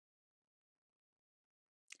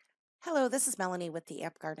Hello, this is Melanie with the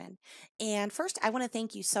App Garden. And first, I want to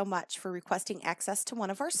thank you so much for requesting access to one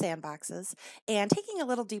of our sandboxes and taking a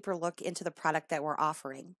little deeper look into the product that we're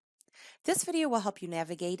offering. This video will help you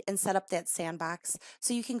navigate and set up that sandbox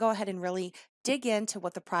so you can go ahead and really dig into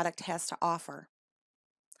what the product has to offer.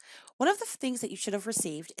 One of the things that you should have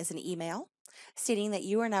received is an email stating that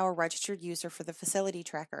you are now a registered user for the facility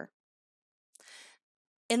tracker.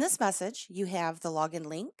 In this message, you have the login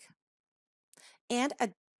link and a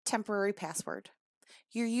temporary password.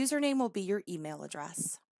 Your username will be your email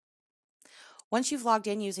address. Once you've logged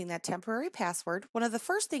in using that temporary password, one of the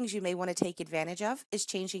first things you may want to take advantage of is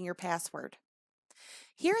changing your password.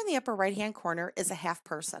 Here in the upper right-hand corner is a half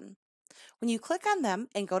person. When you click on them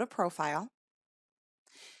and go to Profile,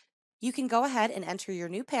 you can go ahead and enter your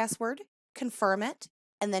new password, confirm it,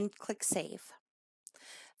 and then click Save.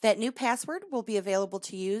 That new password will be available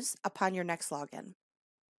to use upon your next login.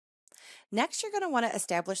 Next, you're going to want to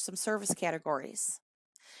establish some service categories.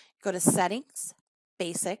 Go to Settings,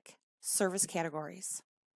 Basic, Service Categories.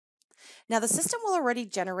 Now the system will already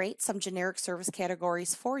generate some generic service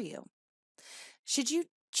categories for you. Should you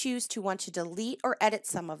choose to want to delete or edit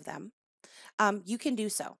some of them, you can do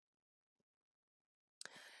so.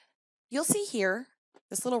 You'll see here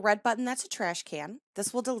this little red button, that's a trash can.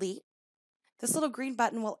 This will delete. This little green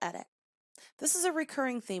button will edit. This is a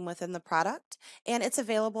recurring theme within the product, and it's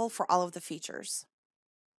available for all of the features.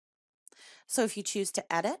 So if you choose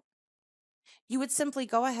to edit, you would simply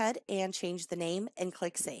go ahead and change the name and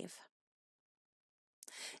click Save.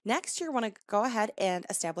 Next, you want to go ahead and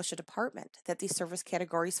establish a department that these service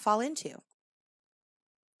categories fall into.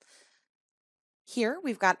 Here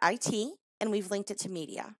we've got IT and we've linked it to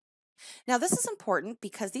media. Now this is important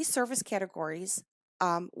because these service categories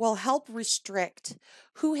will help restrict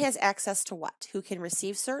who has access to what, who can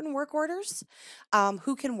receive certain work orders,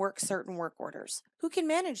 who can work certain work orders, who can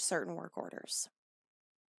manage certain work orders.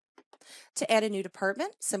 To add a new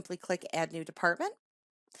department, simply click Add New Department,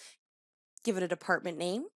 give it a department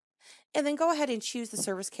name, and then go ahead and choose the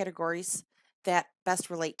service categories that best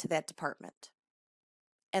relate to that department.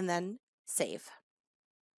 And then save.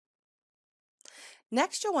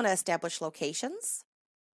 Next, you'll want to establish locations,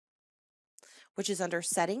 which is under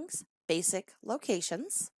Settings, Basic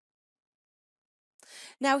Locations.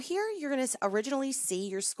 Now here you're going to originally see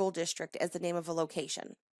your school district as the name of a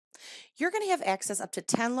location. You're going to have access up to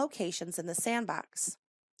 10 locations in the sandbox.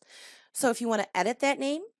 So if you want to edit that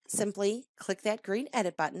name, simply click that green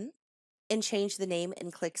Edit button and change the name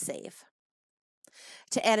and click Save.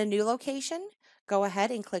 To add a new location, go ahead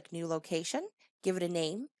and click New Location, give it a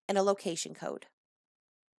name and a location code.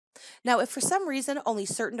 Now, if for some reason only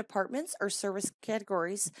certain departments or service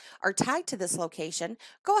categories are tied to this location,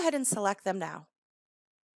 go ahead and select them now.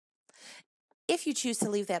 If you choose to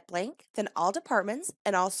leave that blank, then all departments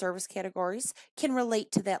and all service categories can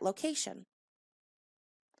relate to that location.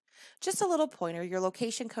 Just a little pointer, your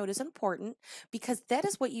location code is important because that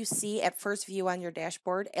is what you see at first view on your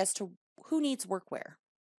dashboard as to who needs work where.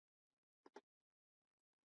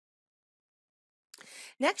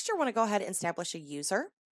 Next, you'll want to go ahead and establish a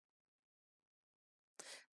user,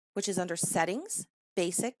 which is under Settings,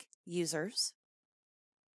 Basic, Users.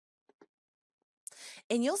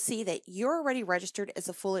 And you'll see that you're already registered as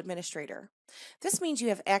a full administrator. This means you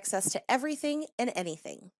have access to everything and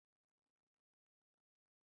anything.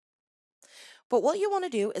 But what you want to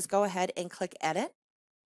do is go ahead and click Edit.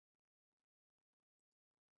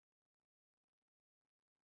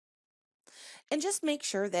 And just make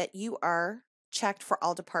sure that you are checked for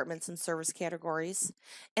all departments and service categories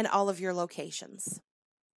and all of your locations.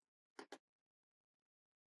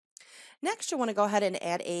 Next, you'll want to go ahead and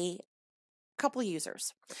add a couple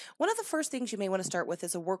users. One of the first things you may want to start with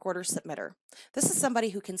is a work order submitter. This is somebody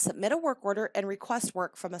who can submit a work order and request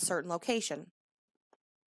work from a certain location.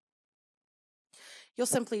 You'll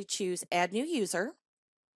simply choose Add New User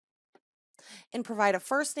and provide a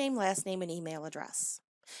first name, last name, and email address.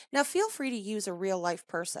 Now feel free to use a real life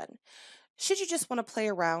person. Should you just want to play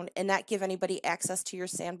around and not give anybody access to your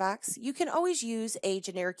sandbox, you can always use a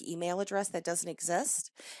generic email address that doesn't exist,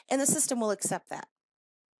 and the system will accept that.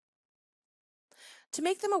 To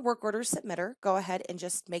make them a work order submitter, go ahead and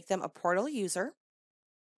just make them a portal user,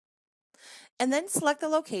 and then select the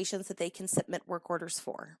locations that they can submit work orders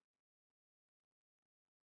for.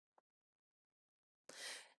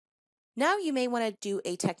 Now you may want to do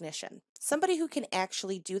a technician, somebody who can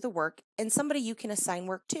actually do the work and somebody you can assign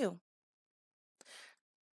work to.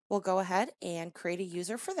 We'll go ahead and create a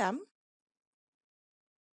user for them.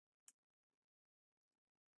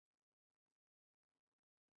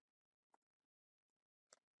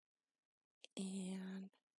 And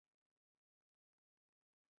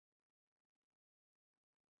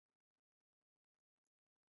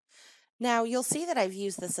Now, you'll see that I've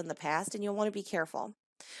used this in the past and you'll want to be careful.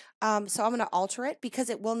 So I'm going to alter it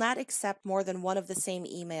because it will not accept more than one of the same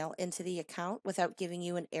email into the account without giving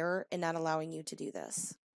you an error and not allowing you to do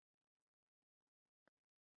this.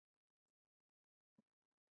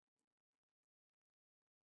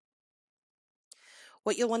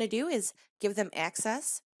 What you'll want to do is give them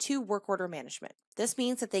access to work order management. This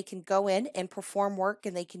means that they can go in and perform work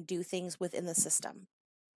and they can do things within the system.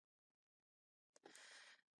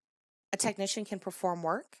 A technician can perform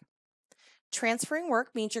work. Transferring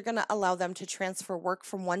work means you're going to allow them to transfer work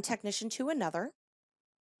from one technician to another.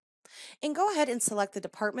 And go ahead and select the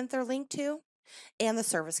department they're linked to and the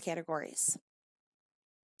service categories.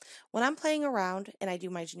 When I'm playing around and I do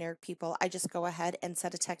my generic people, I just go ahead and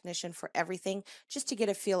set a technician for everything just to get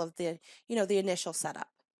a feel of the initial setup.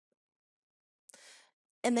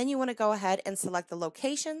 And then you want to go ahead and select the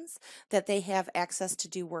locations that they have access to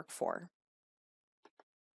do work for.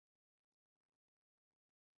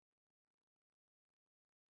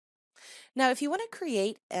 Now, if you want to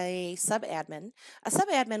create a sub-admin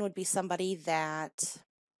would be somebody that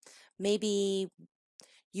maybe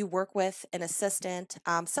you work with, an assistant,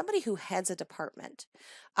 somebody who heads a department.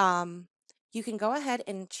 You can go ahead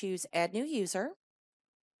and choose Add New User.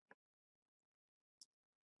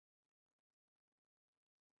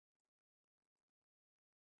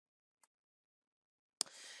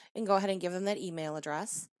 And go ahead and give them that email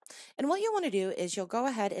address. And what you want to do is you'll go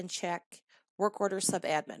ahead and check Work Order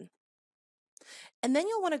Sub-Admin. And then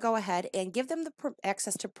you'll want to go ahead and give them the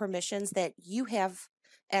access to permissions that you have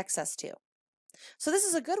access to. So this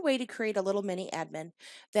is a good way to create a little mini admin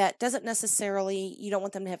that doesn't necessarily, you don't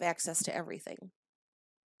want them to have access to everything.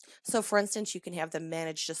 So for instance, you can have them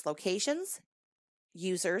manage just locations,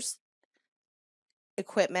 users,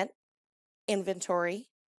 equipment, inventory,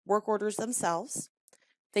 work orders themselves.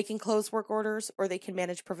 They can close work orders or they can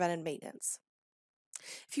manage preventive maintenance.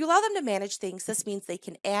 If you allow them to manage things, this means they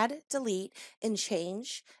can add, delete, and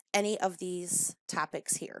change any of these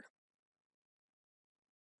topics here.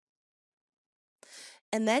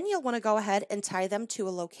 And then you'll want to go ahead and tie them to a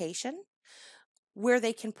location where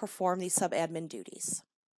they can perform these sub-admin duties.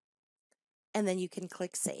 And then you can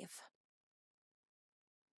click Save.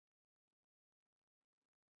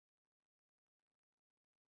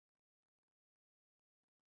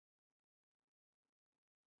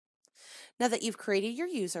 Now that you've created your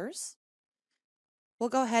users, we'll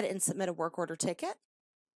go ahead and submit a work order ticket,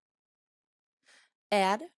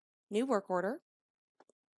 add new work order,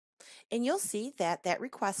 and you'll see that that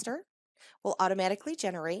requester will automatically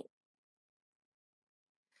generate.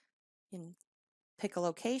 And pick a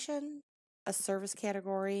location, a service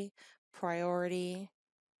category, priority.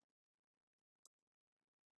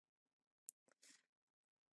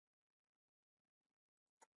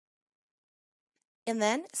 And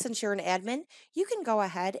then, since you're an admin, you can go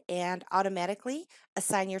ahead and automatically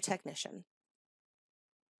assign your technician.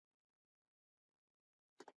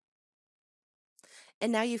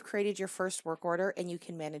 And now you've created your first work order and you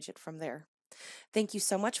can manage it from there. Thank you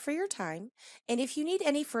so much for your time. And if you need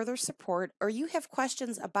any further support or you have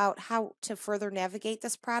questions about how to further navigate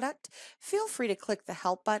this product, feel free to click the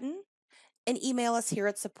help button and email us here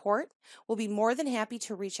at support. We'll be more than happy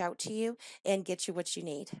to reach out to you and get you what you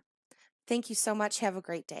need. Thank you so much. Have a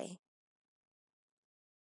great day.